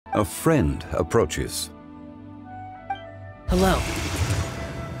A friend approaches. Hello.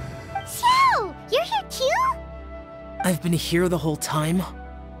 Xiao! You're here too? I've been here the whole time?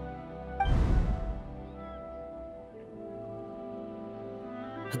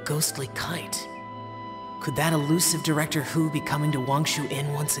 A ghostly kite. Could that elusive Director Hu be coming to Wangshu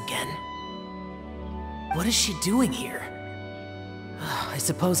Inn once again? What is she doing here? I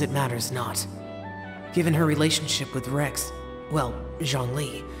suppose it matters not. Given her relationship with Rex, well,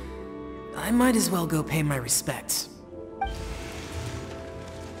 Zhongli, I might as well go pay my respects.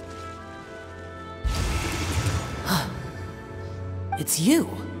 It's you!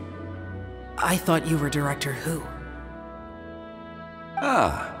 I thought you were Director Hu.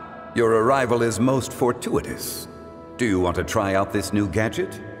 Ah, your arrival is most fortuitous. Do you want to try out this new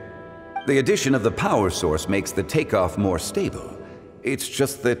gadget? The addition of the power source makes the takeoff more stable. It's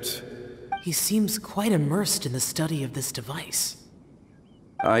just that... He seems quite immersed in the study of this device.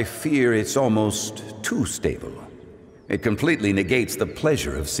 I fear it's almost too stable. It completely negates the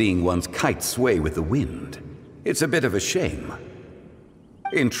pleasure of seeing one's kite sway with the wind. It's a bit of a shame.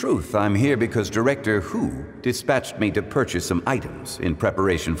 In truth, I'm here because Director Hu dispatched me to purchase some items in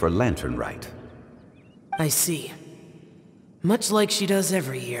preparation for Lantern Rite. I see. Much like she does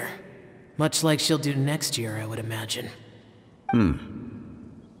every year. Much like she'll do next year, I would imagine.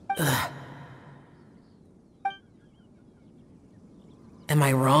 Ugh. Am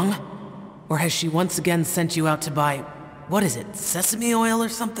I wrong? Or has she once again sent you out to buy, what is it, sesame oil or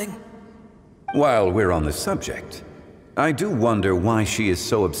something? While we're on the subject, I do wonder why she is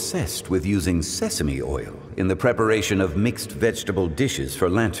so obsessed with using sesame oil in the preparation of mixed vegetable dishes for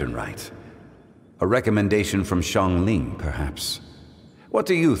Lantern Rite. A recommendation from Zhongli, perhaps. What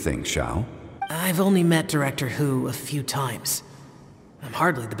do you think, Xiao? I've only met Director Hu a few times. I'm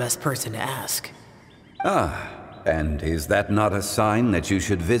hardly the best person to ask. Ah, and is that not a sign that you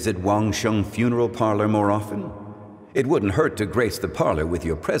should visit Wangsheng Funeral Parlor more often? It wouldn't hurt to grace the parlor with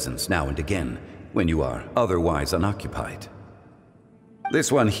your presence now and again, when you are otherwise unoccupied. This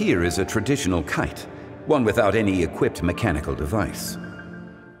one here is a traditional kite, one without any equipped mechanical device.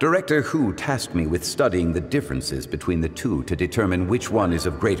 Director Hu tasked me with studying the differences between the two to determine which one is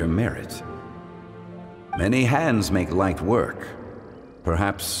of greater merit. Many hands make light work.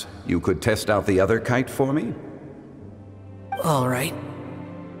 Perhaps you could test out the other kite for me? All right.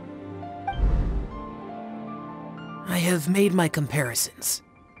 I have made my comparisons.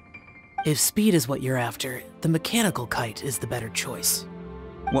 If speed is what you're after, the mechanical kite is the better choice.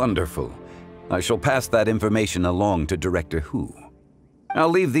 Wonderful. I shall pass that information along to Director Hu. I'll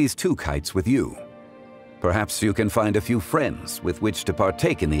leave these two kites with you. Perhaps you can find a few friends with which to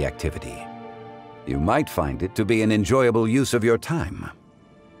partake in the activity. You might find it to be an enjoyable use of your time.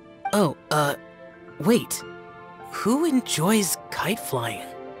 Oh, wait. Who enjoys kite flying?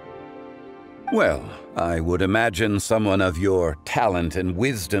 Well, I would imagine someone of your talent and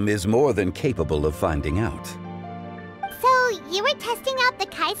wisdom is more than capable of finding out. So, you were testing out the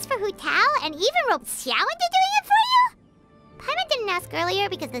kites for Hu Tao and even roped Xiao into doing it for you? Paimon didn't ask earlier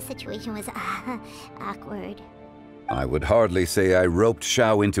because the situation was, awkward. I would hardly say I roped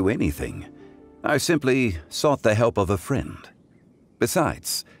Xiao into anything. I simply sought the help of a friend.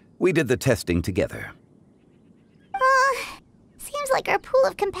 Besides, we did the testing together. Seems like our pool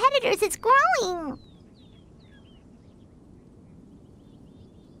of competitors is growing.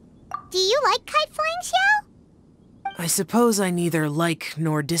 Do you like kite flying, Xiao? I suppose I neither like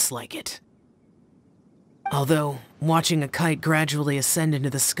nor dislike it. Although, watching a kite gradually ascend into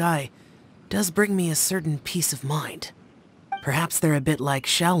the sky does bring me a certain peace of mind. Perhaps they're a bit like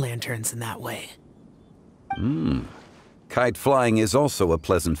Xiao lanterns in that way. Kite flying is also a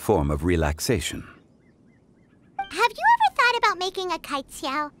pleasant form of relaxation. Have you ever thought about making a kite,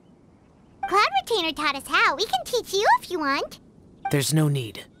 Xiao? Cloud Retainer taught us how. We can teach you if you want. There's no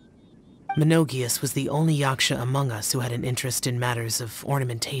need. Menogias was the only yaksha among us who had an interest in matters of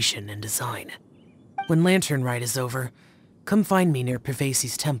ornamentation and design. When Lantern Rite is over, come find me near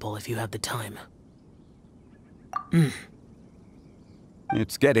Pervasi's temple if you have the time.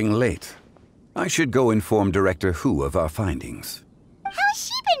 It's getting late. I should go inform Director Hu of our findings. How has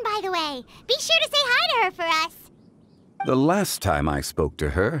she been, by the way? Be sure to say hi to her for us. The last time I spoke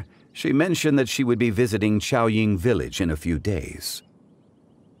to her, she mentioned that she would be visiting Chaoying Village in a few days.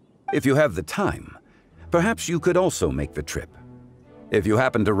 If you have the time, perhaps you could also make the trip. If you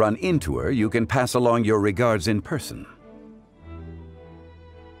happen to run into her, you can pass along your regards in person.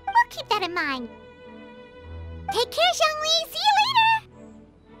 We'll keep that in mind. Take care, Zhongli. See you later.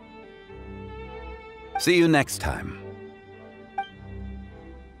 See you next time.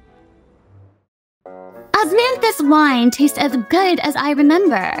 Abmanthus wine tastes as good as I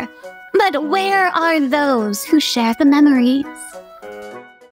remember. But where are those who share the memories?